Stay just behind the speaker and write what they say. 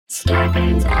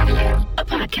Starburns Audio,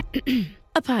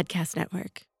 a podcast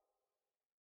network.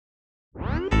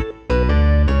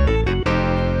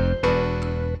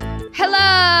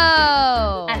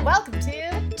 Hello! And welcome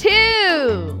to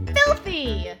Two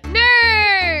Filthy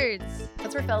Nerds!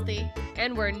 Because we're filthy.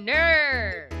 And we're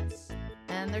nerds.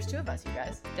 And there's two of us, you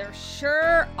guys. There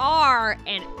sure are.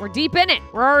 And we're deep in it.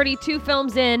 We're already 2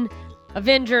 films in.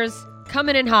 Avengers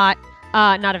coming in hot.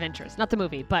 Not Avengers, not the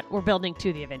movie, but we're building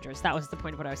to the Avengers. That was the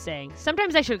point of what I was saying.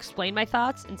 Sometimes I should explain my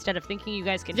thoughts instead of thinking you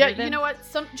guys can hear them. You know what?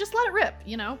 Just let it rip,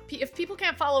 you know? If people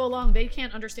can't follow along, they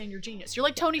can't understand your genius. You're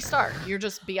like Tony Stark. You're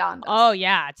just beyond us. Oh,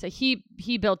 yeah. He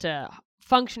built a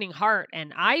functioning heart,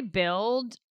 and I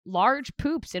build large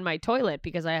poops in my toilet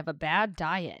because I have a bad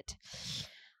diet.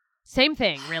 Same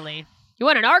thing, really. You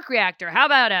want an arc reactor? How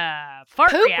about a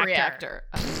fart Poop reactor?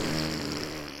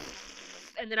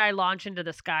 And then I launch into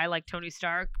the sky like Tony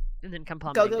Stark, and then come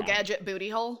plummeting Go-go down. gadget booty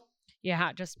hole.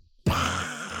 Yeah, just...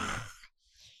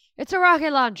 It's a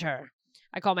rocket launcher.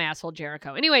 I call my asshole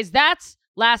Jericho. Anyways, that's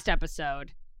last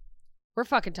episode. We're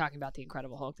fucking talking about The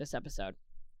Incredible Hulk this episode.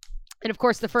 And of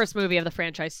course, the first movie of the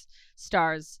franchise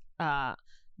stars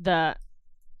the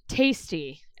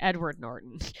tasty Edward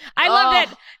Norton. I love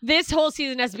that this whole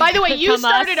season has been. By the way, you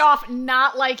started off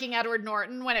not liking Edward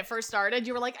Norton when it first started.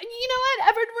 You were like, you know what?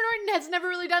 Edward Norton has never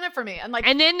really done it for me. And like,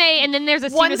 and then there's a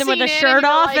scene one with him with scene the in, shirt and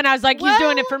you're off, like, and I was like, he's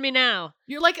doing it well, for me now.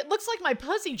 You're like, it looks like my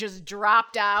pussy just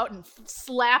dropped out and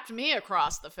slapped me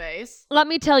across the face. Let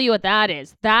me tell you what that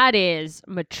is. That is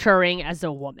maturing as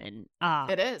a woman.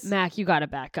 It is. Mac, you got to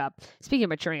back up. Speaking of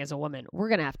maturing as a woman, we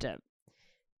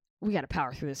got to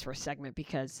power through this for a segment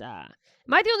because am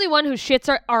I the only one whose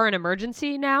shits are an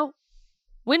emergency now?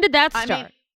 When did that start? I mean,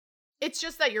 it's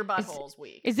just that your butthole's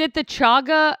weak. Is it the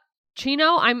chaga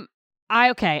chino? I'm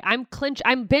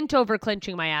bent over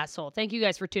clenching my asshole. Thank you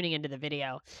guys for tuning into the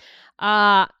video.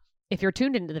 If you're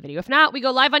tuned into the video. If not, we go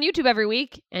live on YouTube every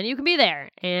week and you can be there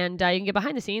and you can get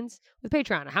behind the scenes with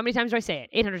Patreon. How many times do I say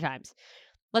it? 800 times.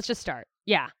 Let's just start.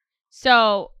 Yeah.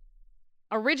 So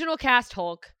original cast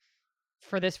Hulk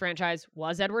for this franchise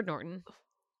was Edward Norton,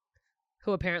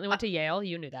 who apparently went to Yale.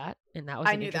 You knew that, and that was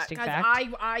an interesting fact.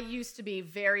 I used to be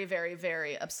very, very,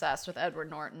 very obsessed with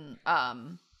Edward Norton.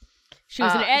 She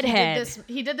was an Edhead.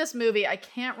 He did this movie. I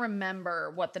can't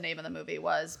remember what the name of the movie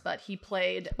was, but he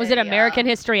played. Was it American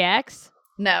History X?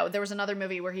 No, there was another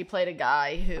movie where he played a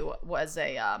guy who was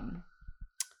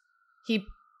he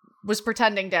was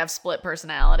pretending to have split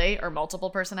personality or multiple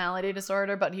personality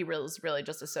disorder, but he was really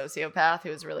just a sociopath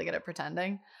who was really good at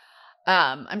pretending.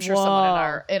 I'm sure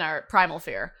someone in our Primal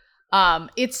Fear.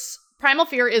 Primal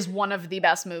Fear is one of the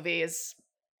best movies.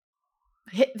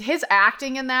 His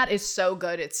acting in that is so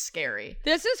good, it's scary.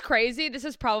 This is crazy. This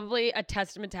is probably a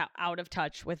testament to how out of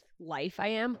touch with life I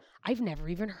am. I've never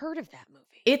even heard of that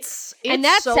movie. It's and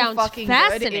that so sounds fucking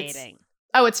fascinating.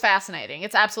 Good. It's fascinating.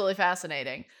 It's absolutely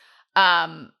fascinating.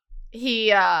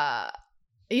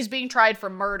 He's being tried for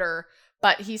murder,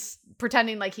 but he's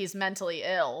pretending like he's mentally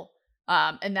ill,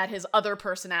 and that his other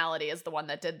personality is the one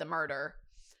that did the murder.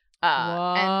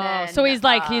 And then, so he's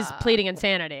like he's pleading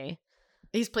insanity.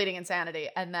 He's pleading insanity,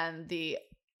 and then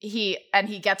he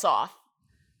gets off.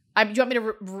 Do you want me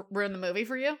to ruin the movie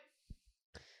for you?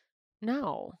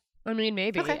 No, I mean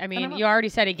maybe. Okay, I mean you already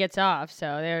said he gets off,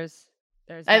 so there's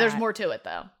there's more to it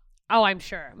though. Oh, I'm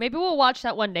sure. Maybe we'll watch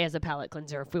that one day as a palate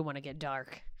cleanser if we want to get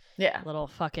dark. Yeah. A little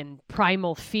fucking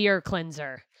Primal Fear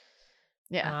cleanser.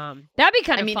 Yeah. That'd be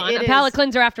kind of fun. A palate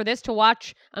cleanser after this to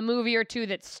watch a movie or two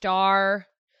that star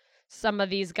some of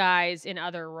these guys in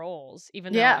other roles,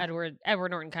 even though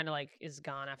Edward Norton kind of like is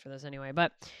gone after this anyway.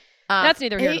 But that's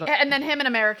neither here nor there. And then him in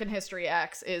American History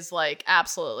X is like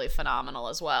absolutely phenomenal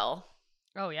as well.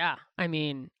 Oh, yeah. I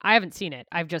mean, I haven't seen it.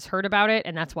 I've just heard about it,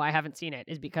 and that's why I haven't seen it,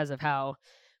 is because of how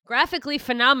graphically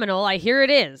phenomenal I hear it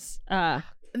is.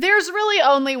 There's really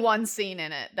only one scene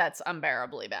in it that's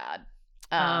unbearably bad.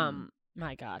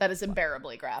 My God. That is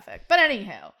unbearably graphic. But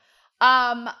anyhow,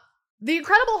 The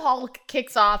Incredible Hulk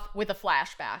kicks off with a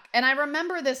flashback. And I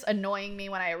remember this annoying me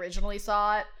when I originally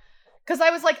saw it. Because I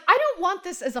was like, I don't want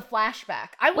this as a flashback.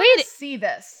 I want to see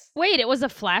this. Wait, it was a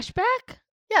flashback?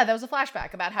 Yeah, that was a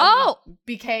flashback about how he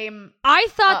became. I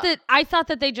thought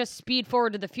that they just speed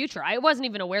forward to the future. I wasn't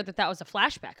even aware that was a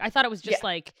flashback. I thought it was just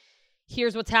like,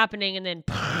 here's what's happening, and then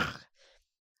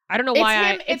I don't know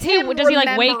why. It's him. Does he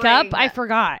like wake up? I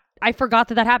forgot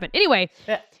that happened. Anyway,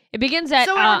 it begins at.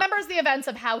 So he remembers the events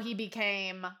of how he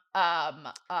became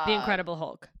the Incredible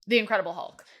Hulk. The Incredible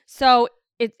Hulk. So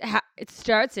it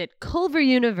starts at Culver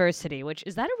University, which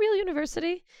is that a real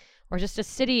university or just a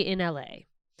city in LA?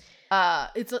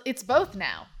 It's both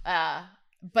now.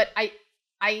 But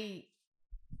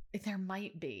There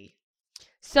might be.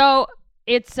 So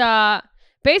it's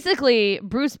basically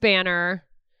Bruce Banner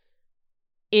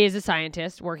is a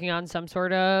scientist working on some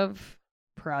sort of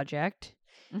project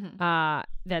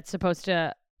that's supposed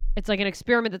to, it's like an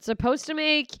experiment that's supposed to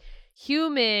make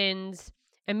humans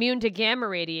immune to gamma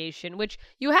radiation, which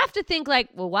you have to think like,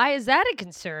 well, why is that a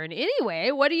concern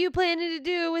anyway? What are you planning to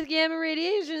do with gamma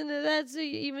radiation? That's you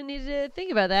even need to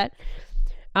think about that.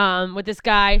 With this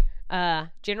guy,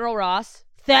 General Ross,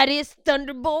 Thaddeus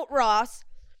Thunderbolt Ross,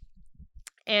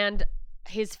 and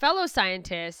his fellow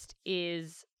scientist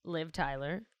is Liv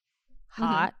Tyler,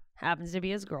 hot, happens to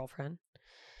be his girlfriend.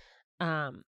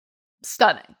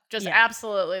 Stunning. Just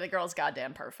absolutely the girl's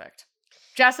goddamn perfect.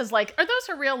 Jess is like, are those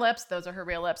her real lips? Those are her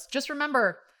real lips. Just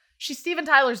remember, she's Steven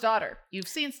Tyler's daughter. You've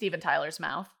seen Steven Tyler's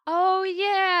mouth. Oh,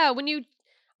 yeah.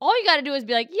 All you got to do is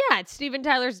be like, yeah, it's Steven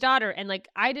Tyler's daughter. And like,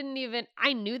 I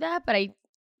knew that, but I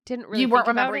didn't really You weren't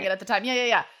remembering it at the time.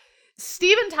 Yeah.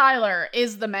 Steven Tyler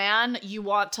is the man you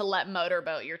want to let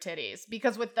motorboat your titties.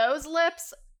 Because with those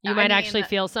lips, you might actually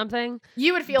feel something.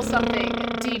 You would feel something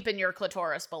deep in your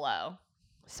clitoris below.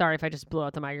 Sorry if I just blew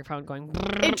out the microphone going.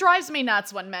 It drives me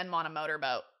nuts when men want a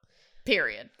motorboat,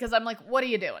 period. Because I'm like, what are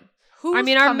you doing?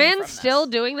 Are men still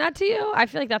doing that to you? I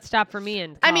feel like that stopped for me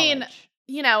in college.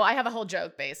 I have a whole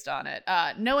joke based on it.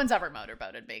 No one's ever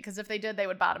motorboated me, because if they did, they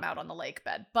would bottom out on the lake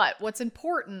bed. But what's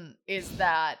important is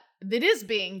that it is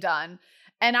being done.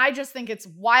 And I just think it's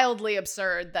wildly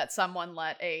absurd that someone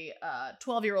let a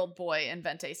 12-year-old boy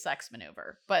invent a sex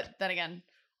maneuver. But then again,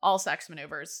 all sex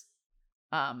maneuvers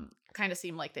kind of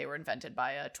seem like they were invented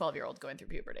by a 12-year-old going through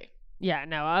puberty. Yeah,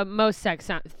 no, most sex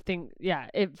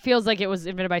it feels like it was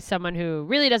invented by someone who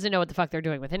really doesn't know what the fuck they're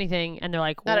doing with anything, and they're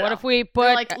like, well, what if we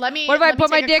put, like, what if I put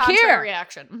my dick here?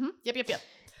 Reaction. Mm-hmm. Yep.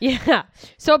 Yeah.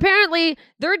 So apparently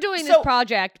they're doing this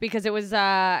project because it was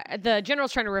the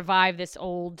general's trying to revive this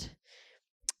old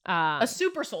a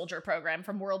super soldier program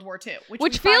from World War II,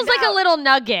 which feels like a little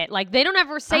nugget. Like they don't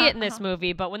ever say it in this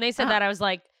movie, but when they said that, I was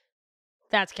like,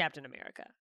 that's Captain America.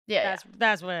 Yeah,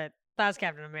 that's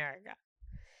Captain America.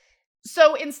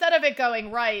 So instead of it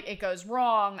going right, it goes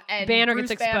wrong, and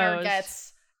Bruce Banner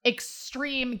gets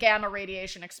extreme gamma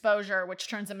radiation exposure, which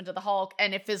turns him into the Hulk.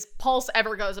 And if his pulse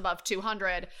ever goes above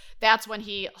 200, that's when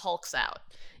he hulks out.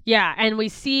 Yeah, and we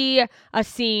see a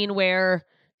scene where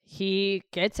he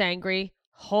gets angry,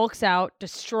 hulks out,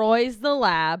 destroys the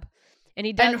lab, and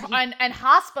he does and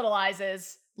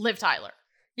hospitalizes Liv Tyler.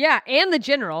 Yeah, and the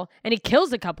general, and he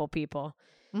kills a couple people.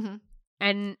 Mm-hmm.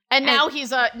 And now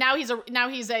he's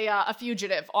a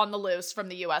fugitive on the loose from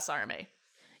the U.S. Army.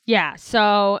 Yeah,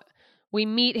 so we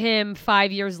meet him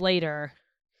 5 years later,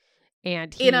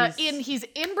 and he's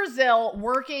in Brazil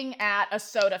working at a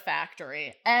soda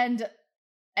factory, and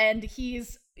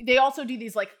they also do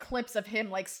these like clips of him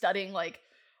like studying like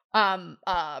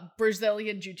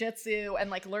Brazilian jiu-jitsu and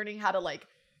like learning how to like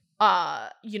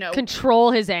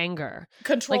control his anger.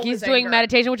 Like he's doing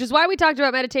meditation, which is why we talked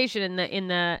about meditation in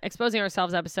the Exposing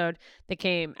Ourselves episode that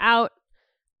came out.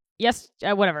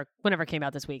 Whenever it came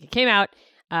out this week, it came out.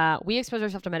 We exposed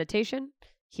ourselves to meditation.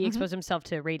 He exposed himself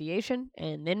to radiation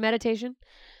and then meditation.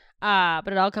 But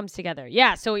it all comes together.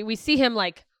 Yeah. So we see him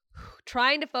like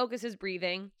trying to focus his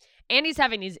breathing, and he's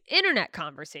having these internet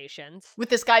conversations with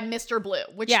this guy, Mr. Blue,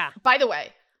 which, by the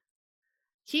way,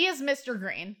 he is Mr.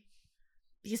 Green.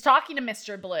 He's talking to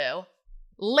Mr. Blue.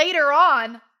 Later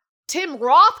on, Tim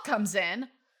Roth comes in,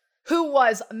 who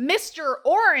was Mr.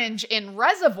 Orange in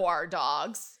Reservoir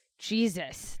Dogs.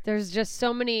 Jesus, there's just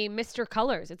so many Mr.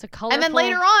 Colors. It's a colorful... And then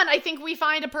later on, I think we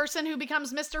find a person who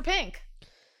becomes Mr. Pink.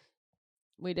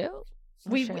 We do?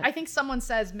 I think someone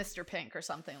says Mr. Pink or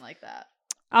something like that.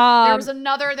 There was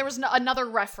another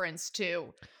reference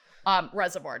to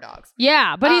Reservoir Dogs.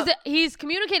 Yeah, but he's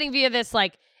communicating via this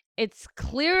like... It's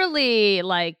clearly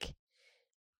like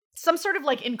some sort of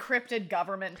like encrypted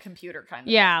government computer kind of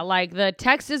thing. Like the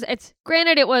text is, it's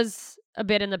granted it was a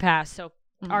bit in the past, so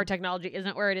our technology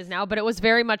isn't where it is now, but it was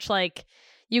very much like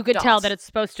you could tell that it's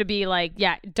supposed to be like,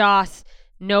 DOS,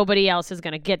 nobody else is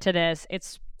going to get to this.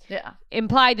 It's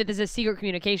implied that this is secret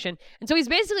communication. And so he's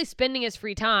basically spending his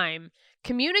free time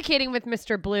communicating with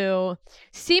Mr. Blue,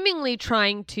 seemingly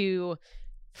trying to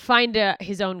find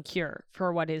his own cure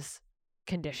for what his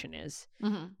condition is.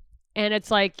 And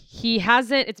it's like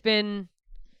it's been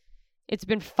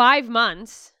 5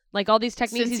 months, like all these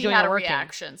techniques since he's doing had are a working.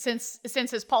 Reaction since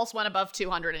his pulse went above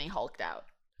 200 and he hulked out.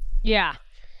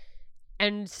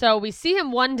 And so we see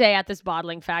him one day at this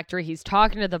bottling factory. He's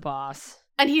talking to the boss,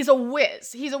 And he's a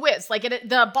whiz. He's a whiz. Like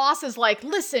the boss is like,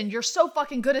 listen, you're so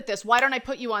fucking good at this. Why don't I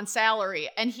put you on salary?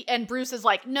 And Bruce is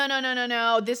like,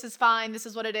 no. This is fine. This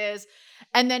is what it is.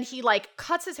 And then he like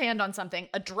cuts his hand on something.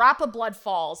 A drop of blood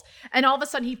falls. And all of a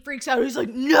sudden he freaks out. He's like,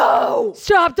 no.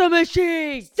 Stop the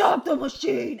machine. Stop the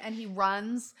machine. And he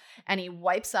runs and he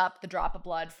wipes up the drop of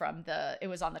blood from it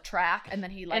was on the track. And then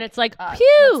he like. And it's like, lets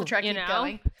phew. the track keep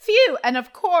going. Phew. And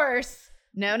of course.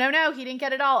 No. He didn't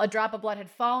get it all. A drop of blood had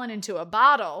fallen into a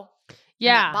bottle.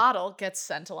 Yeah. And that bottle gets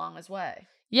sent along his way.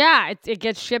 Yeah, it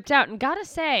gets shipped out. And gotta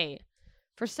say,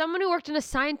 for someone who worked in a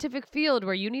scientific field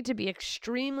where you need to be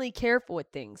extremely careful with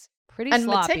things, pretty and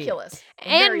sloppy. Meticulous.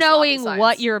 And knowing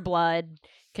what your blood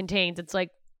contains, it's like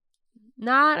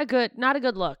not a good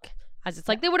look. As it's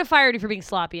like they would have fired you for being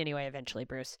sloppy anyway, eventually,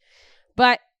 Bruce.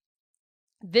 But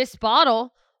this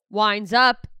bottle winds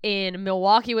up in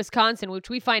Milwaukee, Wisconsin, which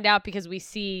we find out because we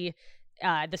see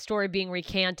the story being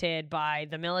recanted by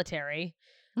the military.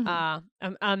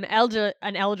 Mm-hmm.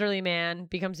 An elderly man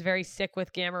becomes very sick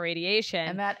with gamma radiation.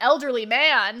 And that elderly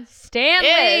man, Stan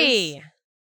Lee.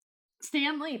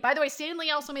 By the way, Stan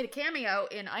Lee also made a cameo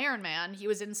in Iron Man. He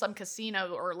was in some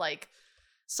casino or like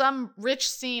some rich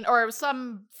scene or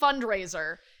some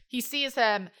fundraiser. He sees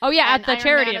him. Oh yeah, at the Iron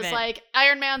charity Man event.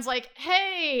 Iron Man's like,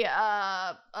 hey,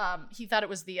 he thought it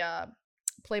was the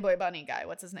Playboy Bunny guy.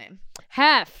 What's his name?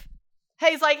 Hef.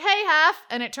 Hey, he's like, hey, Hef,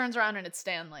 and it turns around and it's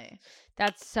Stan Lee.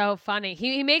 That's so funny.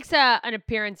 He makes an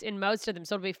appearance in most of them,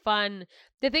 so it'll be fun.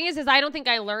 The thing is I don't think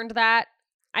I learned that.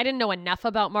 I didn't know enough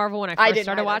about Marvel when I first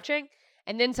started watching.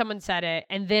 And then someone said it,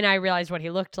 and then I realized what he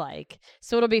looked like.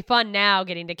 So it'll be fun now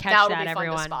getting to catch that,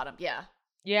 everyone. Fun to spot him, yeah.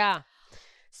 Yeah.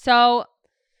 So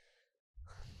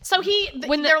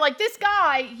they're like, this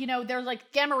guy, they're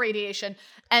like gamma radiation.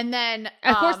 And then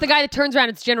of course the guy that turns around,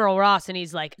 it's General Ross, and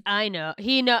he's like, I know.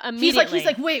 He know immediately. He's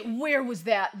like, wait, where was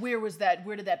that? Where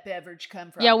did that beverage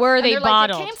come from? Yeah, where are they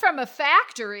bottled? Like, it came from a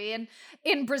factory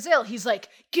in Brazil. He's like,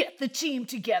 get the team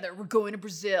together. We're going to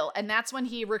Brazil. And that's when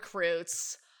he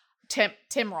recruits Tim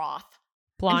Roth.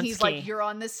 Blonsky. And he's like, you're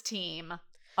on this team.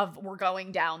 We're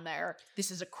going down there. This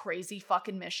is a crazy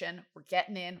fucking mission. We're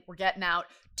getting in. We're getting out.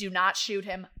 Do not shoot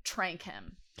him. Trank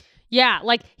him. Yeah,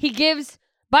 like he gives,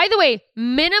 by the way,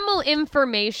 minimal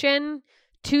information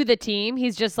to the team.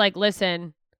 He's just like,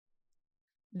 listen,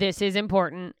 this is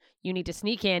important. You need to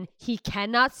sneak in. He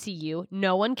cannot see you.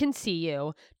 No one can see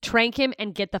you. Trank him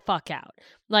and get the fuck out.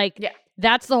 Like, yeah.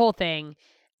 That's the whole thing.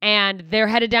 And they're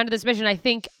headed down to this mission. I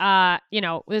think,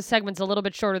 this segment's a little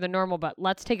bit shorter than normal, but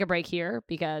let's take a break here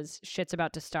because shit's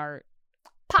about to start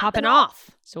popping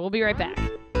off. So we'll be right back.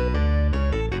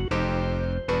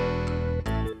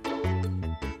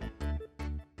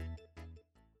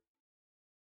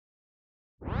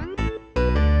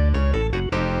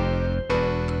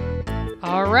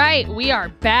 All right, we are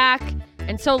back.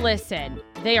 And so listen,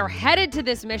 they are headed to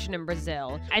this mission in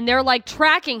Brazil, and they're like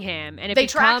tracking him, and they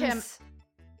track him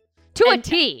to a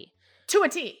T. To a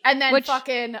T. And then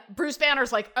fucking Bruce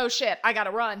Banner's like, oh shit, I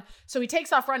gotta run. So he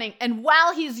takes off running. And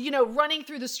while he's, running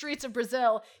through the streets of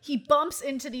Brazil, he bumps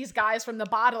into these guys from the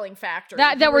bottling factory.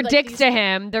 That were like dicks to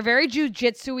him. They're very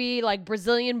jiu-jitsu-y, like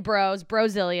Brazilian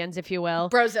Brozilians, if you will.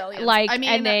 Brozilians. Like, I mean,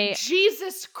 and they...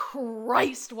 Jesus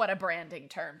Christ, what a branding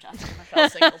term, Jessica Michelle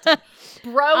Singleton.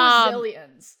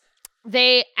 Brozilians.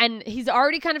 And he's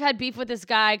already kind of had beef with this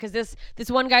guy because this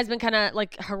one guy's been kind of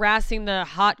like harassing the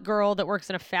hot girl that works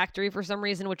in a factory for some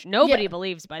reason, which nobody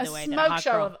believes, by the way. Smoke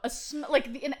show of like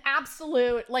an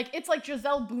absolute, like it's like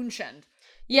Gisele Bundchen.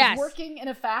 Yes, working in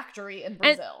a factory in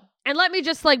Brazil. And let me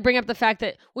just like bring up the fact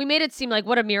that we made it seem like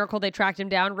what a miracle they tracked him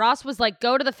down. Ross was like,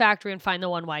 go to the factory and find the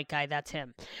one white guy. That's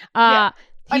him. By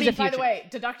the way,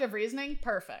 deductive reasoning,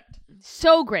 perfect.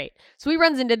 So great. So he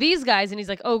runs into these guys and he's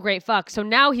like, oh, great, fuck. So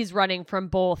now he's running from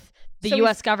both the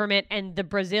U.S. government and the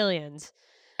Brazilians.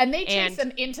 And they chase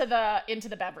him into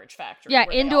the beverage factory. Yeah,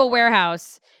 into a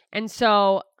warehouse. And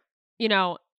so,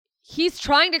 he's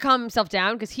trying to calm himself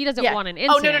down because he doesn't want an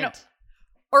incident. Oh,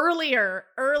 no.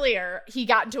 Earlier, he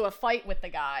got into a fight with the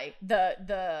guy,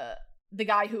 the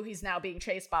guy who he's now being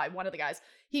chased by, one of the guys.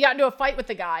 He got into a fight with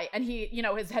the guy, and he,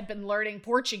 had been learning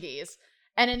Portuguese.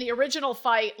 And in the original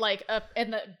fight, like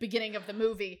in the beginning of the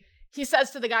movie, he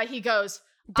says to the guy, he goes,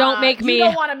 you don't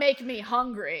want to make me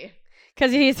hungry.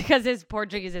 Because his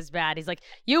Portuguese is bad. He's like,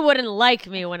 you wouldn't like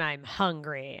me when I'm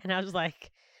hungry. And I was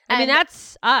like, I mean,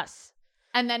 that's us.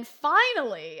 And then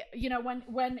finally,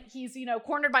 when he's,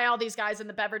 cornered by all these guys in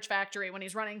the beverage factory, when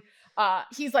he's running,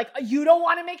 he's like, you don't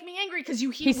want to make me angry because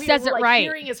he says it right.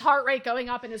 Hearing his heart rate going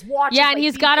up and his watch. Yeah, and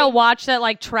he's got a watch that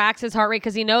like tracks his heart rate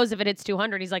because he knows if it hits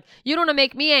 200, he's like, you don't want to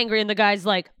make me angry. And the guy's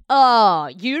like, oh,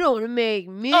 you don't want to make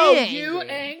me angry. You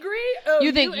angry? Oh,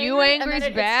 you think you angry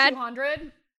is bad?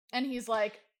 200, and he's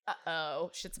like, uh-oh,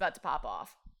 shit's about to pop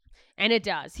off. And it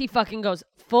does. He fucking goes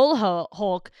full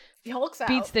Hulk. He hulks out.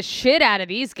 Beats the shit out of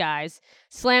these guys.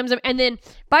 Slams them. And then,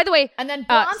 by the way,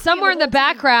 somewhere in the whole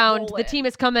background, team the team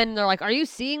has come in and they're like, are you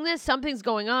seeing this? Something's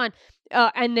going on.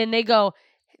 And then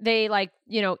they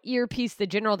earpiece the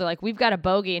general. They're like, we've got a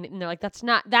bogey. And they're like, that's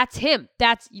him.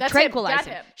 That's tranquilize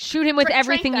him. Shoot him with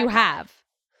everything you have.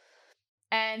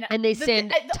 And they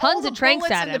send tons of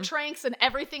tranks at him. And the tranks and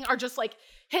everything are just like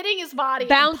hitting his body.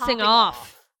 Bouncing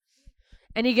off.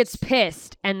 And he gets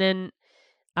pissed. And then,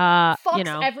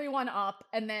 fucks everyone up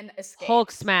and then escapes.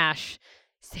 Hulk smash.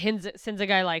 Sends a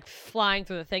guy like flying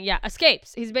through the thing. Yeah,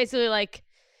 escapes. He's basically like,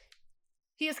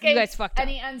 he escapes. You guys fucked up. And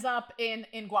he ends up in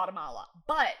Guatemala.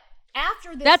 But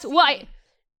after this, that's why.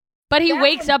 But he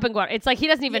wakes up in Guatemala. It's like he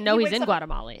doesn't even know he's in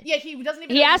Guatemala. Yeah, he doesn't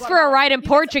even. He asked for a ride in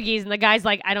Portuguese, and the guy's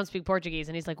like, "I don't speak Portuguese,"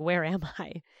 and he's like, "Where am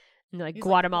I?" And they're like,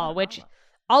 Guatemala, which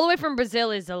all the way from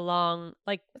Brazil is a long.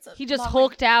 Like he just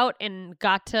hulked out and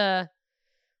got to.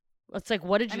 It's like,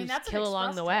 what did you kill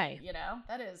along the way?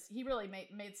 That is, he really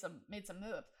made some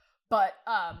moves. But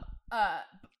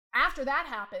after that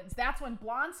happens, that's when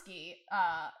Blonsky,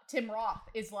 Tim Roth,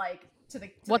 is like to the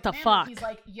what the commander, fuck? He's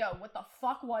like, yo, what the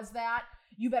fuck was that?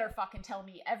 You better fucking tell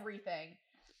me everything.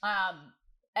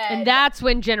 And that's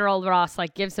when General Ross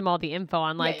like gives him all the info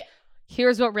on like,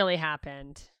 here's what really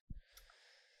happened.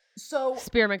 So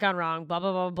experiment gone wrong, blah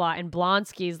blah blah blah. And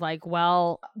Blonsky's like,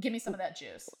 well, give me some of that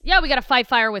juice. Yeah, we got to fight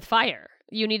fire with fire.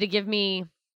 You need to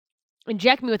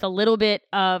inject me with a little bit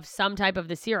of some type of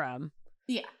the serum.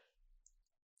 Yeah.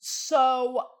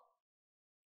 So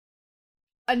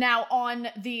now on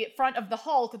the front of the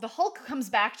Hulk comes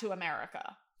back to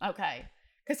America. Okay.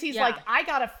 Because he's like, I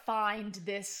got to find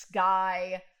this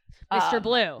guy. Mr.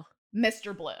 Blue.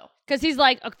 Mr. Blue. Because he's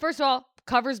like, first of all,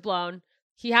 cover's blown.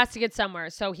 He has to get somewhere.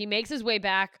 So he makes his way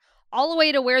back all the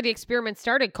way to where the experiment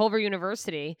started, Culver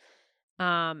University.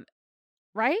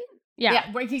 Right? Yeah.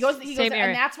 Yeah, where he goes there,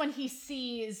 and that's when he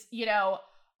sees,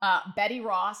 Betty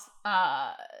Ross,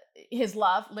 his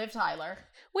love, Liv Tyler.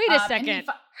 Wait a second.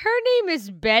 Her name is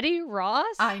Betty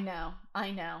Ross? I know.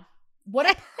 What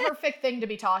a perfect thing to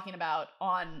be talking about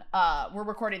on, we're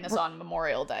recording this on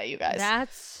Memorial Day, you guys.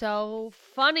 That's so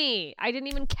funny. I didn't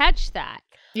even catch that.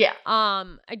 Yeah.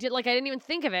 I didn't even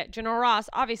think of it. General Ross,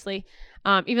 obviously,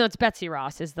 even though it's Betsy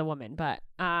Ross is the woman, but.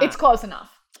 It's close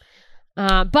enough.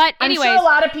 But anyways. I'm sure a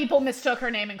lot of people mistook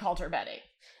her name and called her Betty.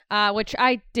 Which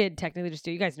I did technically just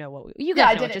do. You guys know what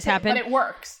just happened. But it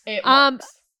works. It works.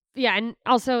 Yeah, and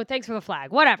also thanks for the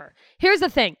flag. Whatever. Here's the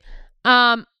thing.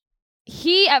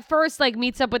 He at first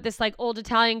meets up with this old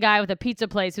Italian guy with a pizza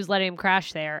place who's letting him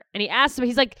crash there, and he asks him.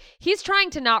 He's trying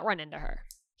to not run into her.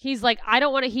 He's like, I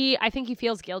don't want to. I think he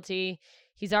feels guilty.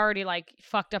 He's already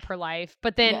fucked up her life.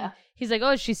 But then he's like,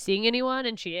 oh, is she seeing anyone?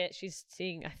 And she's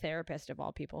seeing a therapist of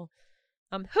all people.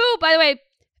 Who, by the way,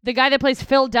 the guy that plays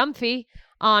Phil Dunphy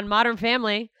on Modern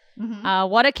Family.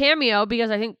 Mm-hmm. What a cameo, because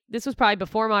I think this was probably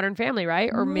before Modern Family, right?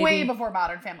 Or maybe way before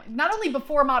Modern Family. Not only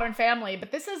before Modern Family,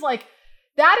 but this is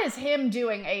that is him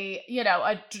doing a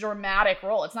dramatic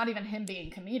role. It's not even him being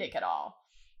comedic at all.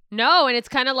 No, and it's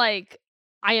kind of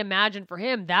I imagine for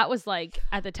him that was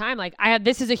at the time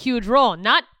this is a huge role,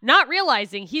 not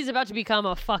realizing he's about to become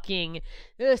a fucking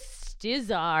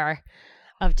Stizar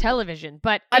of television.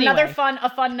 But anyway. A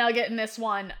fun nugget in this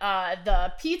one,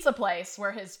 the pizza place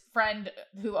where his friend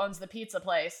who owns the pizza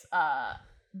place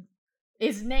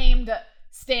is named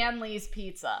Stanley's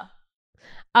Pizza.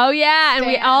 Oh yeah, and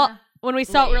we all when we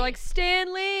saw it, we were like,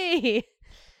 Stanley,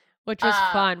 which was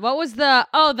fun. What was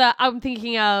I'm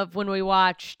thinking of when we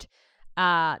watched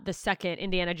the second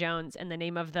Indiana Jones, and the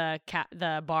name of the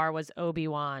bar was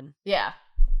Obi-Wan. Yeah.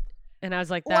 And I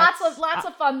was like, lots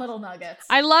of fun little nuggets.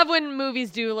 I love when movies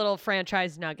do little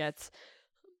franchise nuggets.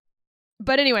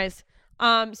 But anyways,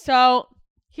 so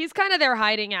he's kind of there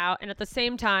hiding out, and at the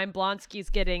same time,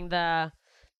 Blonsky's getting the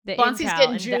Blonsky's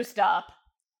getting juiced up.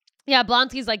 Yeah,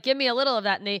 Blonsky's like, give me a little of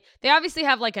that. And they obviously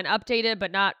have an updated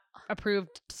but not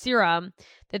approved serum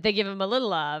that they give him a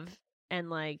little of.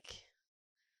 And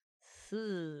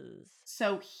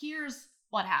so here's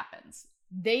what happens.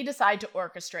 They decide to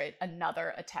orchestrate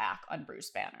another attack on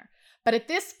Bruce Banner. But at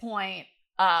this point,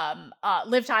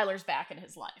 Liv Tyler's back in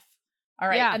his life. All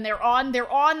right. Yeah. And they're on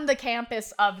the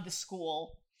campus of the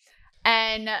school.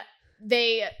 And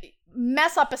they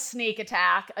mess up a sneak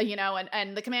attack,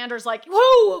 and the commander's like,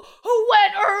 who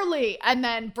went early? And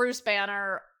then Bruce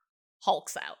Banner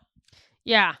hulks out.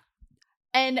 Yeah.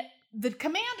 And the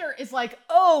commander is like,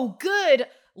 oh, good,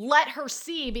 let her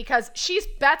see, because she's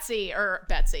Betty,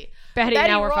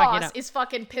 now we're fucking Ross up. is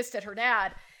fucking pissed at her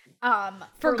dad.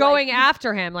 For going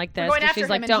after him like this. For going after she's him,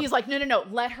 like, and he's like, no,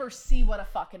 let her see what a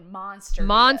fucking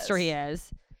monster he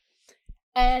is.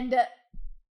 And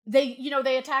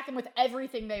they attack him with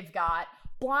everything they've got.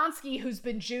 Blonsky, who's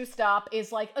been juiced up,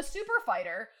 is like a super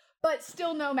fighter, but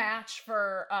still no match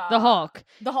for the Hulk.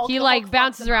 He The like Hulk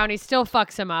bounces around. He still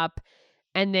fucks him up,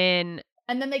 and then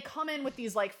they come in with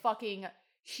these like fucking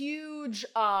huge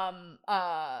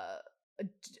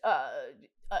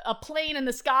a plane in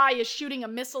the sky is shooting a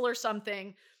missile or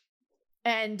something,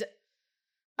 and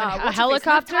a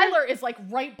helicopter. Liv Tyler is like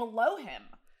right below him.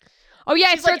 Oh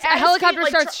yeah, She's, like, a helicopter feet,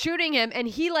 starts shooting him, and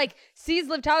he like sees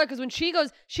Liv Tyler, because when she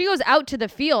goes out to the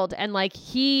field, and like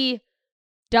he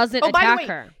doesn't attack by the way,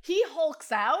 her. He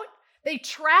hulks out. They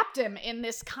trapped him in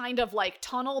this kind of like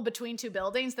tunnel between two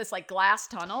buildings, this like glass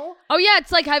tunnel. Oh yeah,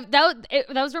 it's like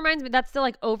that reminds me. That's the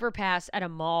like overpass at a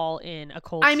mall in a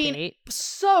cold state.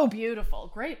 So beautiful,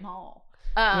 great mall.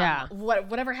 Yeah,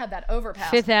 whatever had that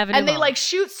overpass. Fifth Avenue, and they mall. like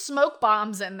shoot smoke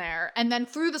bombs in there, and then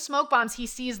through the smoke bombs, he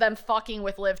sees them fucking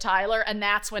with Liv Tyler, and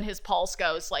that's when his pulse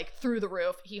goes like through the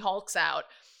roof. He hulks out.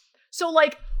 So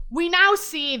like we now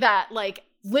see that like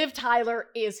Liv Tyler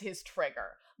is his trigger.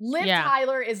 Liv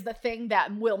Tyler is the thing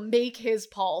that will make his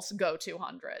pulse go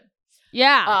 200.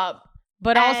 Yeah.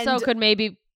 But also could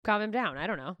maybe calm him down. I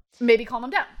don't know. Maybe calm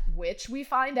him down, which we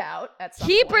find out at some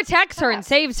point. He protects her and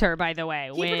saves her, by the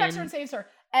way. He protects her and saves her.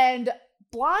 And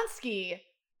Blonsky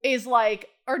is like,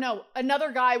 or no,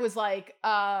 another guy was like,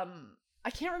 I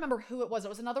can't remember who it was. It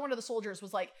was another one of the soldiers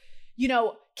was like,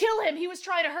 kill him. He was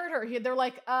trying to hurt her. They're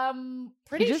like,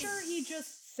 pretty sure he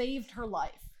just saved her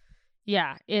life.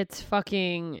 Yeah, it's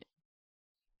fucking.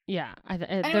 Yeah,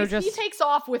 Anyways, he takes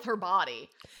off with her body.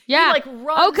 Yeah, he like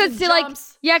runs and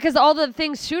jumps. Because all the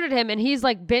things shoot at him, and he's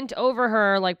like bent over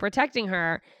her, like protecting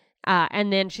her,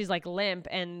 and then she's like limp,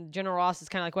 and General Ross is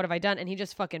kind of like, "What have I done?" And he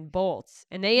just fucking bolts,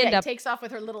 and they end up takes off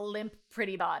with her little limp,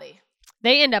 pretty body.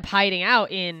 They end up hiding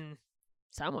out in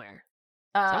somewhere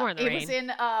in the rain. It was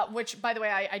in which, by the way,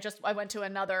 I went to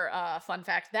another fun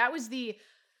fact. That was the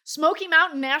Smoky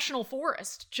Mountain National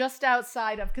Forest, just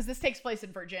outside of, because this takes place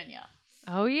in Virginia.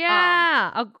 Oh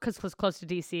yeah, because close to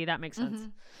DC, that makes sense. Mm-hmm.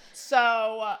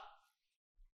 So,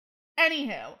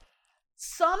 anywho,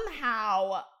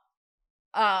 somehow,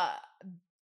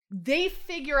 they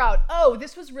figure out, oh,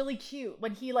 this was really cute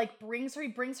when he like brings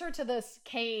her to this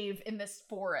cave in this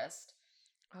forest.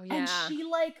 Oh yeah, and she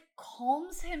like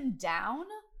calms him down.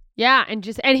 Yeah, and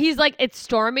he's like, it's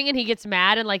storming, and he gets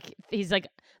mad, and like he's like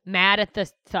mad at the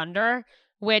thunder,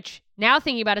 which now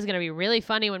thinking about is gonna be really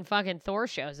funny when fucking Thor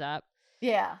shows up.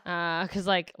 Yeah. Because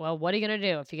like, well, what are you gonna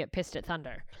do if you get pissed at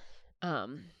thunder?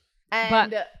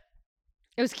 But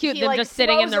it was cute he, them like, just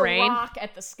sitting in the rain. Throws a rock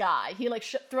at the sky. He like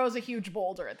throws a huge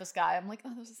boulder at the sky. I'm like,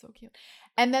 oh, this is so cute.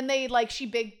 And then she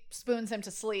big spoons him to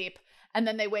sleep, and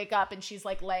then they wake up, and she's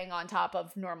like laying on top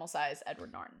of normal size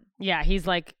Edward Norton. Yeah, he's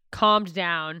like calmed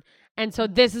down, and so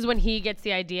this is when he gets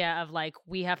the idea of like,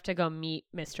 we have to go meet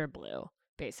Mr. Blue,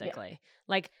 basically. Yeah.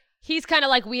 Like, he's kind of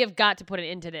like, we have got to put an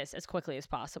end to this as quickly as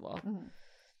possible. Mm-hmm.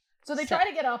 So they try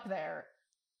to get up there,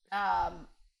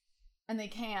 and they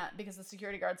can't, because the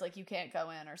security guard's like, you can't go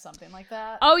in, or something like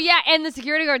that. Oh yeah, and the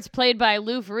security guard's played by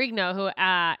Lou Ferrigno,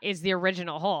 who is the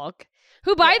original Hulk.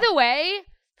 Who, by the way,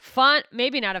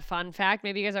 maybe not a fun fact,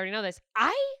 maybe you guys already know this,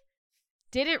 I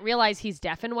didn't realize he's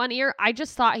deaf in one ear. I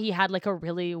just thought he had like a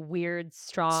really weird,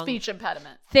 strong speech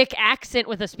impediment, thick accent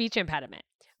with a speech impediment.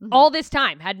 Mm-hmm. All this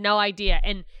time, had no idea.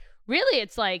 And really,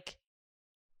 it's like,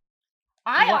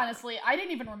 honestly, I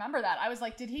didn't even remember that. I was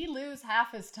like, did he lose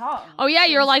half his tongue? Oh yeah,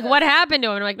 you're like, what happened to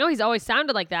him? And I'm like, no, he's always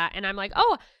sounded like that. And I'm like,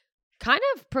 oh, kind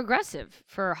of progressive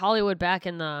for Hollywood back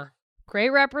in the great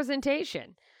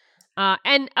representation. How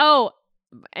did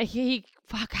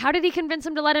he convince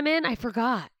him to let him in? I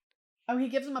forgot. Oh, he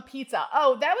gives him a pizza.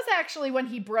 Oh, that was actually when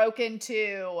he broke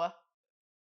into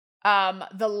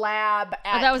the lab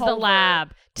at that was Culver the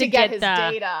lab to get his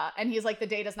data. And he's like, the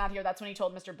data's not here. That's when he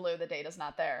told Mr. Blue the data's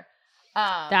not there.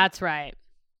 That's right.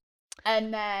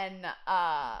 And then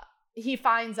he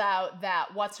finds out that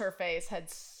What's-Her-Face had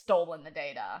stolen the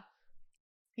data.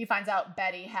 He finds out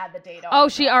Betty had the data. Oh,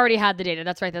 she already had the data.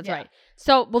 That's right. That's right.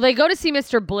 So, well, they go to see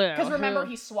Mr. Blue. Because remember,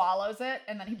 he swallows it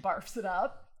and then he barfs it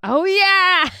up. Oh,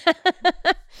 yeah.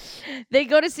 They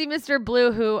go to see Mr.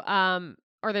 Blue, who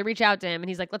or they reach out to him and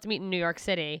he's like, let's meet in New York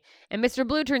City. And Mr.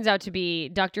 Blue turns out to be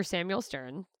Dr. Samuel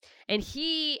Stern. And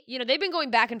he, they've been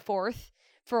going back and forth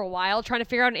for a while trying to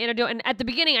figure out an antidote. And at the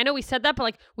beginning, I know we said that, but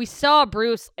like we saw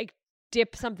Bruce like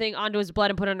dip something onto his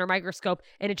blood and put it under a microscope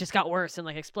and it just got worse and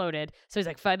like exploded. So he's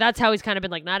like, that's how he's kind of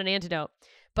been like, not an antidote.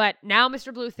 But now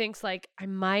Mr. Blue thinks like,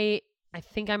 I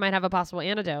think I might have a possible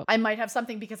antidote. I might have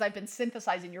something because I've been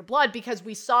synthesizing your blood, because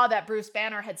we saw that Bruce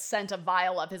Banner had sent a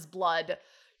vial of his blood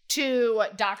to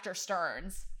Dr.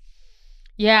 Stearns.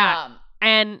 Yeah.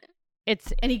 And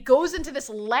he goes into this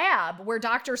lab where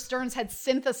Dr. Stearns had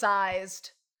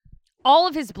synthesized all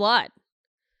of his blood.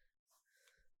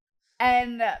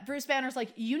 And Bruce Banner's like,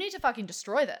 you need to fucking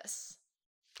destroy this.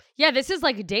 Yeah, this is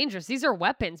like dangerous. These are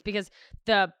weapons because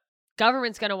the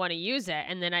government's going to want to use it.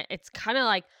 And then it's kind of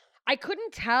like, I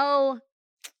couldn't tell.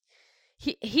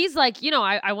 He's like,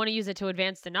 I want to use it to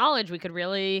advance the knowledge. We could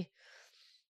really,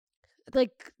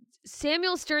 like,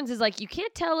 Samuel Stearns is like, you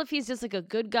can't tell if he's just like a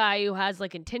good guy who has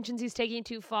like intentions he's taking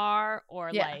too far,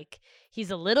 or like he's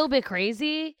a little bit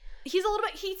crazy. He seems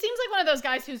like one of those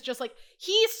guys who's just like,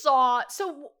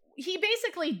 so he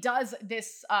basically does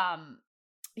this,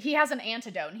 he has an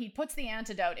antidote and he puts the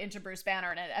antidote into Bruce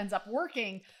Banner and it ends up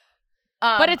working.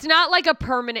 But it's not like a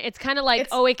permanent. It's kind of like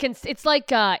it's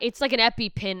like an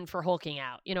EpiPen for hulking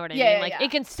out. You know what I mean? Like it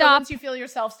can stop. So once you feel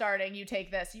yourself starting, you take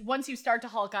this. Once you start to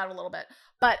hulk out a little bit.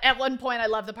 But at one point, I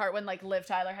love the part when like Liv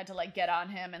Tyler had to like get on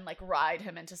him and like ride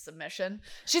him into submission.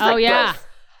 She's like, yeah,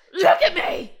 look at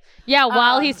me. Yeah,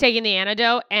 while he's taking the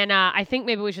antidote. And I think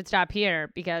maybe we should stop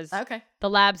here because the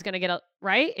lab's going to get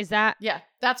right? Is that? Yeah,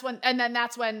 that's when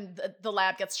the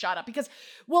lab gets shot up because,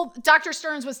 Dr.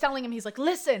 Stearns was telling him, he's like,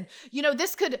 listen,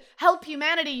 this could help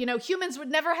humanity. Humans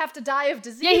would never have to die of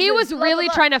disease. Yeah, he was really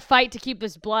trying to fight to keep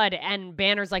this blood. And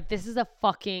Banner's like, this is a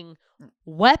fucking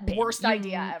weapon. Worst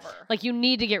idea ever. Like, you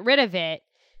need to get rid of it.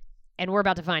 And we're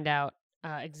about to find out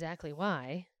exactly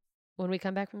why when we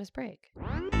come back from this break.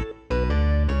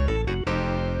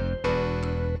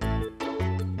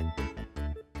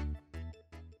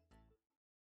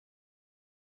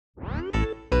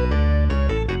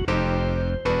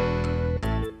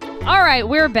 All right,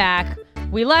 we're back.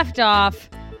 We left off,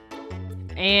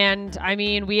 and I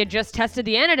mean, we had just tested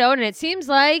the antidote, and it seems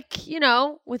like,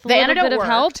 with a little bit of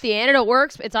help, the antidote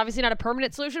works. It's obviously not a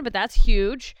permanent solution, but that's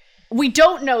huge. We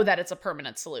don't know that it's a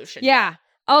permanent solution. Yeah.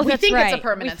 Oh, we that's think right. it's a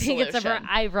permanent solution.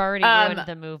 I've already ruined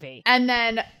the movie. And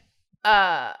then,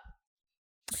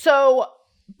 so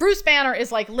Bruce Banner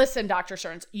is like, listen, Dr.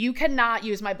 Stearns, you cannot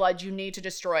use my blood. You need to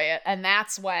destroy it. And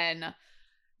that's when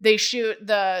they shoot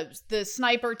the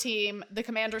sniper team, the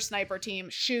commander sniper team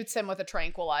shoots him with a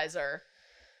tranquilizer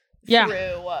through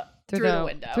the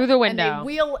window. Through the window.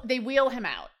 And they wheel him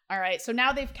out. All right. So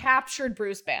now they've captured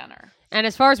Bruce Banner. And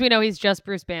as far as we know, he's just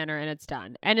Bruce Banner and it's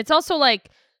done. And it's also like,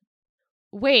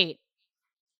 wait,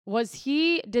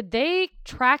 did they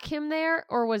track him there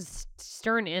or was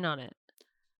Stern in on it?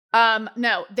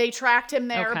 No, they tracked him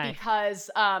there because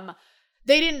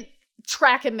they didn't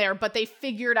track him there, but they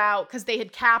figured out because they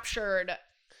had captured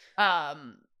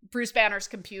Bruce Banner's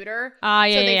computer.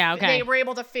 They were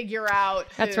able to figure out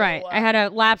who, that's right. I had a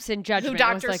lapse in judgment. Who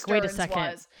Dr. I was like, Stearns wait a second.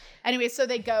 was. Anyway, so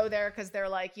they go there because they're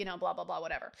like, blah, blah, blah,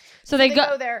 whatever. So they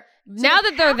go there. So now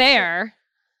that they're there.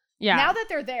 Yeah. Now that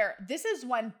they're there, this is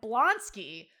when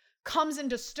Blonsky comes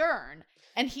into Stern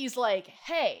and he's like,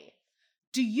 hey,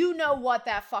 do you know what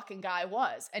that fucking guy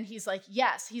was? And he's like,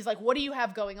 yes. He's like, what do you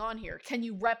have going on here? Can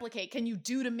you replicate? Can you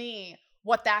do to me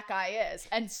what that guy is?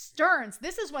 And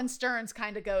this is when Stearns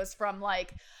kind of goes from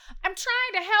like, I'm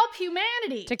trying to help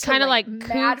humanity to kind of like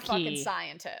mad kooky. Fucking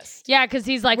scientist. Yeah, because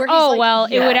he's like, Where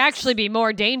he's it would actually be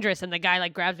more dangerous. And the guy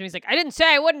like grabs him. He's like, I didn't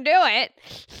say I wouldn't do it.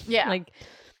 Yeah. Like,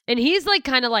 and he's like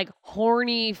kind of like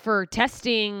horny for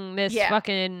testing this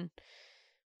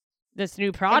this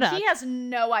new product. And he has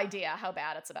no idea how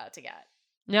bad it's about to get.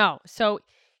 No. So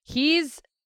he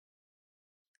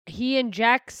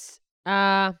injects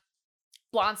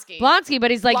Blonsky,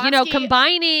 but he's like,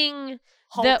 combining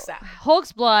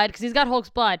Hulk's blood, because he's got Hulk's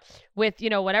blood with,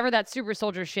 whatever that super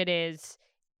soldier shit is.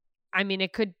 I mean,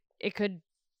 it could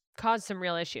cause some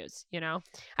real issues,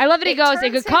 I love that he goes,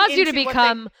 it could cause you to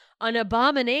become an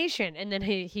abomination, and then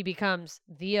he becomes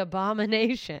the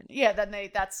abomination. Yeah,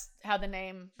 that's how the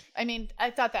name, I mean, I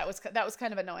thought that was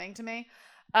kind of annoying to me.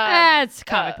 It's a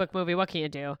comic book movie, what can you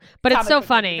do? But it's so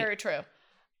funny. Movie, very true.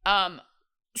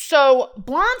 So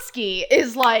Blonsky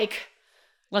is like,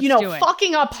 Let's do it.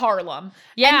 Fucking up Harlem.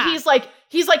 Yeah. And he's like,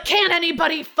 can't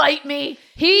anybody fight me?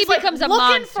 He's becomes like a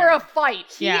looking monster. for a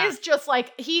fight. He is just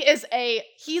like,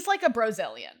 he's like a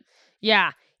Brazilian.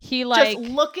 Yeah. He like just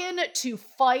looking to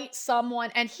fight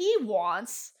someone, and he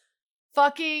wants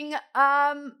fucking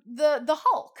the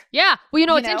Hulk. Yeah. Well, you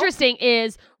know what's know? interesting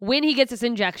is when he gets this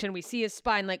injection, we see his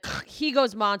spine like he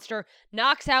goes monster,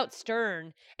 knocks out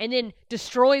Stern, and then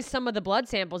destroys some of the blood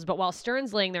samples. But while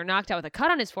Stern's laying there knocked out with a cut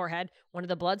on his forehead, one of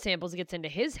the blood samples gets into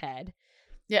his head.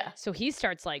 Yeah. So he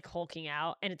starts like hulking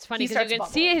out, and it's funny He because you starts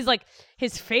can see bubbling.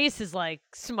 his face is like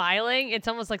smiling. It's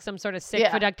almost like some sort of sick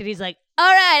Yeah. productive. He's like, "All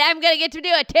right, I'm gonna get to do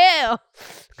it too."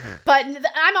 But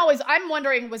I'm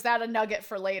wondering, was that a nugget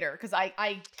for later? Because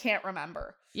I can't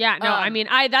remember. Yeah, no, I mean,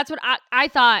 that's what I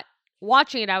thought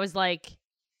watching it. I was like,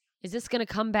 is this gonna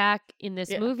come back in this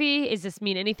Yeah. movie? Is this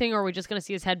mean anything, or are we just gonna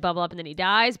see his head bubble up and then he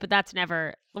dies? But that's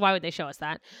never. Why would they show us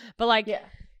that? But like,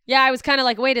 yeah, I was kind of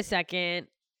like, wait a second.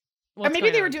 Or What's maybe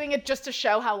going they were on? doing it just to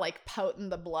show how like potent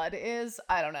the blood is.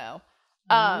 I don't know.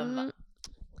 Mm.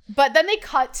 But then they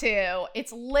cut to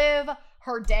it's Liv,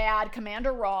 her dad,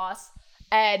 Commander Ross,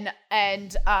 and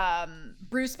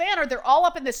Bruce Banner. They're all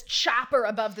up in this chopper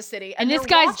above the city, And they're this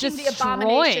guy's watching the destroying.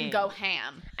 Abomination go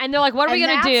ham. And they're like, what are we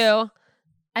And gonna do?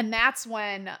 And that's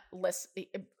when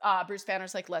Bruce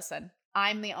Banner's like, "Listen,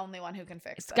 I'm the only one who can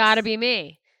fix It's this. got to be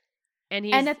me. And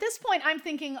he's And at this point, I'm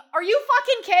thinking, are you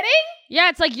fucking kidding? yeah,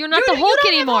 it's like you're not You the Hulk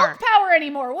don't anymore. have Hulk power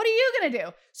anymore. What are you gonna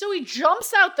do? So he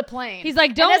jumps out the plane. He's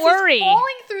like, and don't as worry. He's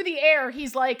falling through the air.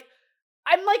 He's like,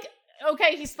 I'm like,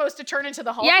 okay, he's supposed to turn into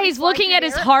the Hulk. Yeah, when he's flying looking through at the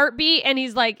his air. heartbeat, and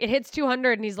he's like, it hits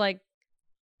 200, and he's like,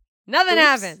 nothing Oops.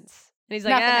 happens. And he's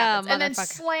like, Nothing ah, happens. And then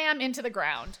motherfucker. slam into the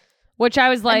ground. Which I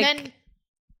was like, and then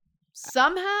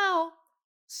somehow,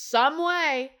 some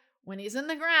way, when he's in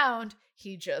the ground,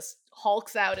 he just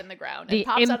hulks out in the ground and The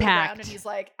pops out of the ground, impact. and he's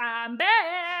like, I'm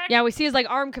back. yeah, we see his like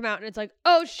arm come out, and it's like,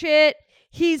 oh shit,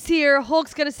 he's here.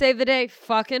 Hulk's gonna save the day,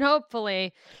 fucking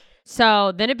hopefully.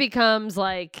 So then it becomes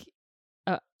like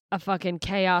a fucking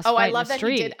chaos. Oh, fight I in love the that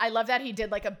street. he did. I love that he did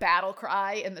like a battle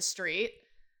cry in the street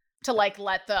to like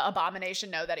let the Abomination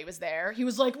know that he was there. He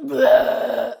was like,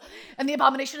 "Bleh," and the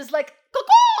Abomination is like,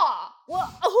 "Caw!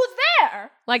 Well, who's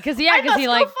there? Like, cause I must he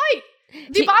go like, fight."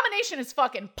 The Abomination is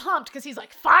fucking pumped because he's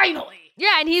like, finally,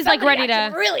 yeah, and he's like somebody ready I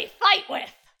to, can really fight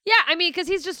with. yeah, I mean, cause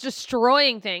he's just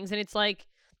destroying things, and it's like,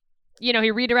 you know,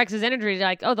 he redirects his energy to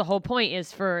like, oh, the whole point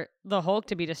is for the Hulk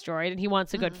to be destroyed, and he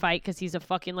wants a good fight because he's a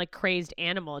fucking like crazed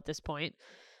animal at this point.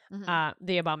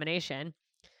 The Abomination.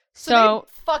 So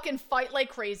they fucking fight like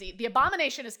crazy. The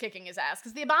Abomination is kicking his ass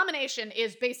because the Abomination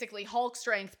is basically Hulk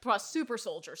strength plus super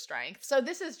soldier strength. So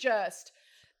this is just,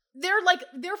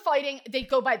 they're fighting. They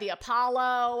go by the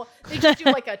Apollo. They just do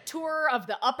like a tour of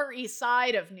the Upper East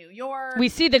Side of New York. we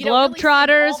see the You don't really see all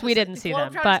Globetrotters. the- we didn't the see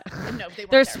them, Globetrotters- but no, they weren't they're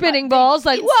there, spinning but balls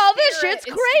like, in wow, this spirit- shit's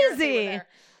in spirit they were crazy. there.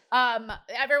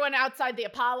 Everyone outside the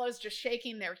Apollo's just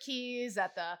shaking their keys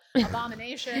at the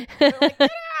Abomination. They're like, get out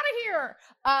of here.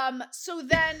 So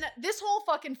then this whole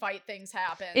fucking fight things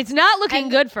happen. It's not looking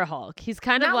And- good for Hulk. He's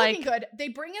kind of not like, looking good. They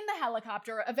bring in the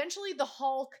helicopter. Eventually the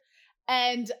Hulk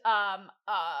and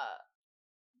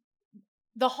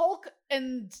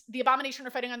the Abomination are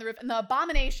fighting on the roof, and the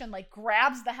Abomination like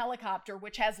grabs the helicopter,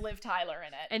 which has Liv Tyler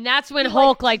in it. and that's when He,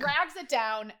 Hulk like drags it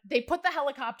down. They put the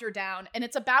helicopter down, and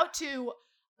it's about to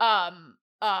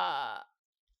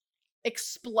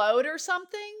explode or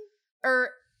something, or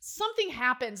something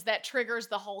happens that triggers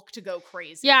the Hulk to go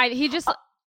crazy. yeah, he just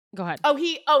go ahead.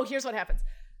 Here's what happens.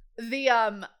 The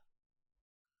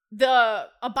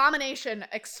Abomination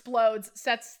explodes,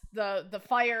 sets the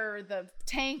fire, the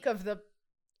tank of the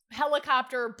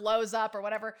helicopter blows up or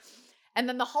whatever. And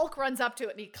then the Hulk runs up to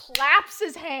it and he claps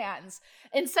his hands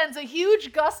and sends a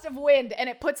huge gust of wind, and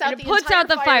it puts out the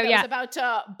fire that yeah. was about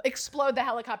to explode the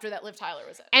helicopter that Liv Tyler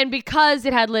was in. And because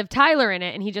it had Liv Tyler in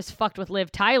it, and he just fucked with Liv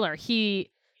Tyler, he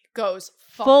Goes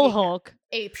full fucking Hulk.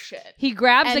 ape shit. He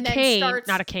grabs And a then cane, starts-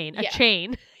 not a cane, a yeah.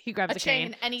 chain. He grabs A a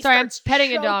chain, and he Sorry, I'm starts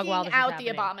petting a dog while this choking is out happening.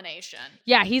 the Abomination.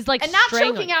 Yeah, he's like And not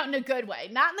strangling. choking out in a good way.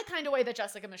 Not in the kind of way that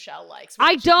Jessica Michelle likes. where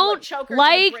I she would don't choke her the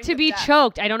like brink to of be death.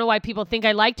 choked. I don't know why people think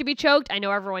I like to be choked. I know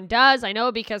everyone does. I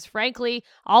know because, frankly,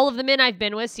 all of the men I've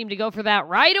been with seem to go for that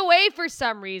right away for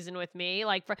some reason with me.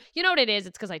 Like, you know what it is?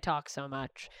 It's because I talk so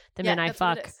much. The men I that's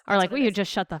what fuck it is. are That's like, what will it you is. just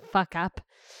shut the fuck up?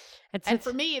 And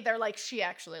for me, they're like, she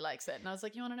actually likes it. And I was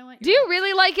like, you want to know what? do you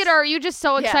really like it, or are you just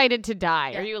so Yeah. excited to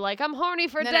die? Yeah. Are you like, I'm horny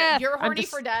for No, death? you're I'm horny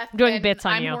just for death. doing and bits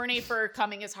on I'm you. horny for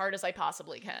coming as hard as I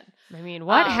possibly can. I mean,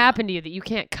 what happened to you that you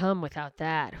can't come without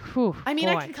that? Whew, I mean,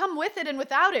 boy. I can come with it and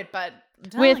without it, but I'm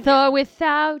telling With you, or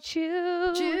without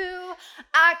you.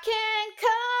 I can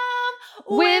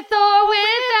come With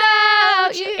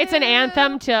or without you. It's an you.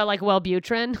 anthem to like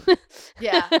Wellbutrin.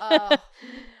 Yeah.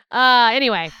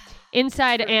 Anyway,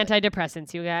 Inside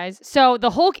antidepressants, you guys. So the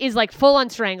Hulk is like full on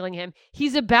strangling him.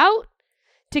 He's about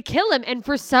to kill him. And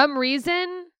for some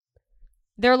reason,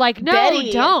 they're like, no,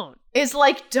 Betty don't. Is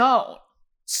like, don't.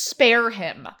 Spare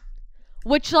him.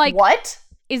 Which, like, what?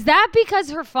 Is that because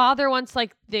her father wants,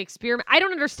 like, the experiment? I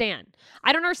don't understand.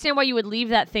 I don't understand why you would leave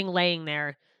that thing laying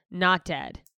there, not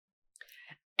dead.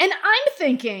 And I'm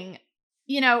thinking,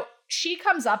 she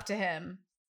comes up to him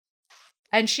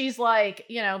and she's like,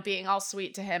 being all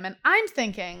sweet to him. And I'm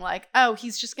thinking like, oh,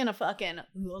 he's just going to fucking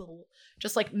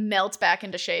just like melt back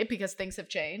into shape because things have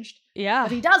changed. Yeah.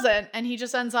 But he doesn't. And he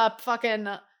just ends up fucking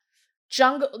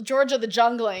Georgia the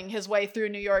jungling his way through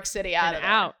New York City out of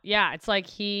there. Yeah. It's like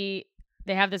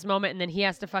they have this moment and then he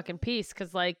has to fucking peace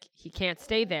because like he can't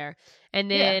stay there. And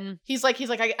then he's like,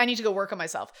 I need to go work on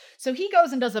myself. So he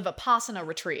goes and does a Vipassana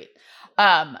retreat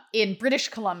in British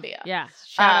Columbia. Yeah.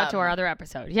 Shout out to our other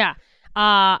episode. Yeah.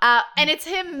 And it's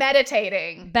him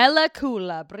meditating. Bella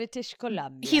Coola, British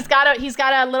Columbia. He's got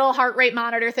a little heart rate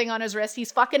monitor thing on his wrist.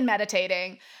 He's fucking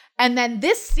meditating. And then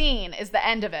this scene is the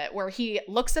end of it, where he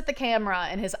looks at the camera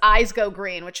and his eyes go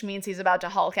green, which means he's about to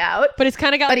Hulk out. But it's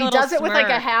kind of got. But he does it with like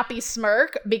a happy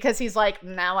smirk because he's like,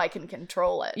 now I can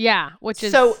control it. Yeah, which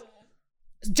is so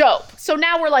dope. So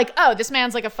now we're like, oh, this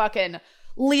man's like a fucking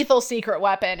lethal secret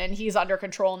weapon, and he's under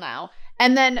control now.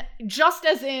 And then just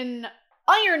as in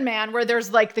Iron Man, where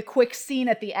there's like the quick scene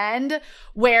at the end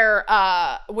where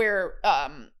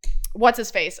what's his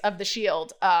face of the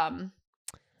Shield,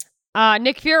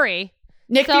 Nick Fury.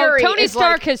 Tony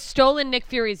Stark has stolen Nick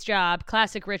Fury's job.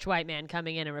 Classic rich white man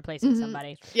coming in and replacing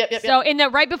somebody. Yep. So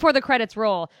right before the credits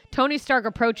roll, Tony Stark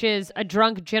approaches a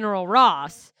drunk General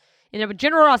Ross. And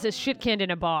General Ross is shit-canned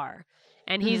in a bar.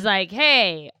 And he's like,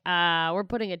 hey, we're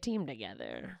putting a team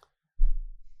together.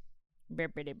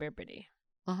 Bippity.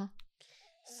 Uh-huh.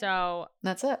 So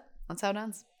that's it. That's how it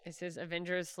ends. This is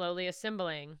Avengers slowly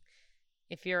assembling.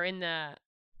 If you're in the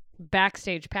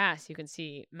backstage pass, you can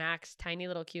see Mac's tiny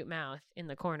little cute mouth in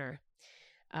the corner.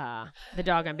 The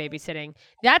dog I'm babysitting.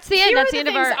 That's the end. That's the end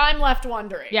of our. I'm left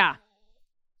wondering. Yeah.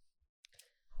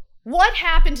 What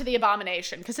happened to the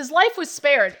Abomination? Because his life was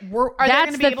spared. Are they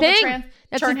going to be able to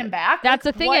turn him back? That's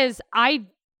the thing is, I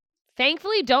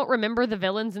thankfully don't remember the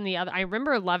villains in the other. I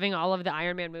remember loving all of the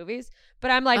Iron Man movies,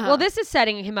 but I'm like, well, this is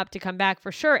setting him up to come back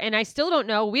for sure. And I still don't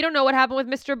know. We don't know what happened with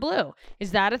Mr. Blue.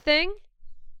 Is that a thing?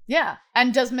 Yeah.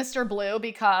 And does Mr. Blue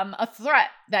become a threat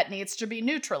that needs to be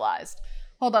neutralized?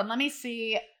 Hold on. Let me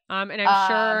see. And I'm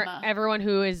sure everyone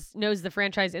who knows the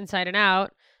franchise inside and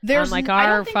out. I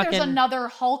don't think there's another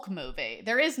Hulk movie.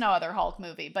 There is no other Hulk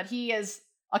movie, but he is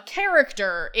a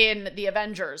character in the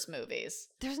Avengers movies.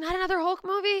 There's not another Hulk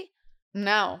movie?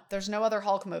 No, there's no other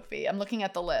Hulk movie. I'm looking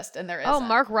at the list and there isn't. Oh,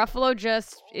 Mark Ruffalo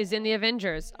just is in the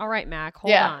Avengers. All right, Mac,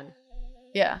 hold on.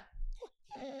 Yeah.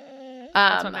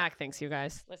 That's what Mac thinks, you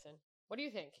guys. Listen, what do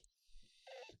you think?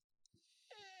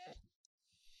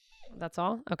 That's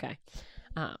all? Okay.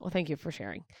 Well, thank you for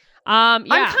sharing. I'm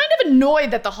kind of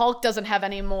annoyed that the Hulk doesn't have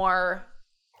any more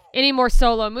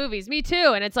solo movies. Me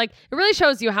too. And it's like, it really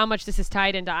shows you how much this is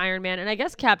tied into Iron Man and I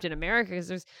guess Captain America,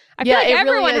 because I feel like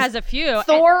everyone has a few.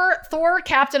 Thor,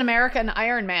 Captain America, and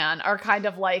Iron Man are kind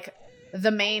of like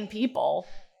the main people.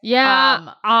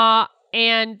 Yeah.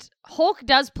 And Hulk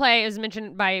does play, as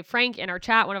mentioned by Frank in our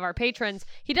chat, one of our patrons,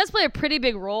 he does play a pretty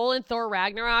big role in Thor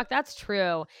Ragnarok. That's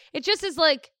true. It just is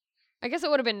like, I guess it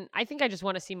would have been, I think I just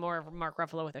want to see more of Mark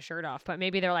Ruffalo with a shirt off, but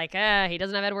maybe they're like, he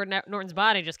doesn't have Edward Norton's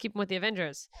body, just keep him with the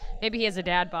Avengers. Maybe he has a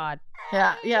dad bod.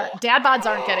 Yeah. Dad bods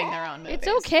aren't getting their own movies. It's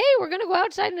okay. We're going to go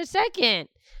outside in a second.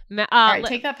 All right,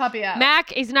 take that puppy out.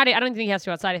 Mac, I don't think he has to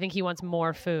go outside. I think he wants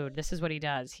more food. This is what he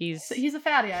does. He's a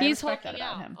fatty. I respect that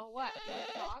about him. Oh, what?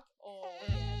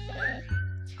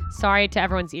 Sorry to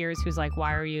everyone's ears who's like,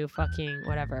 why are you fucking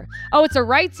whatever? Oh, it's a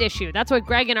rights issue. That's what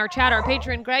Greg in our chat, our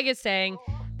patron Greg, is saying.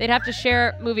 They'd have to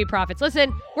share movie profits.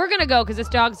 Listen, we're going to go because this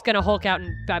dog's going to Hulk out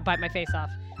and bite my face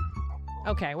off.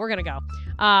 Okay, we're going to go.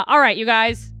 All right, you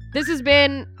guys. This has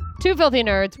been Two Filthy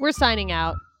Nerds. We're signing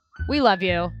out. We love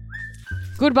you.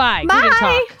 Goodbye. Bye. Good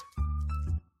talk.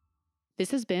 This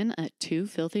has been a Two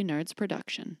Filthy Nerds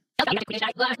production.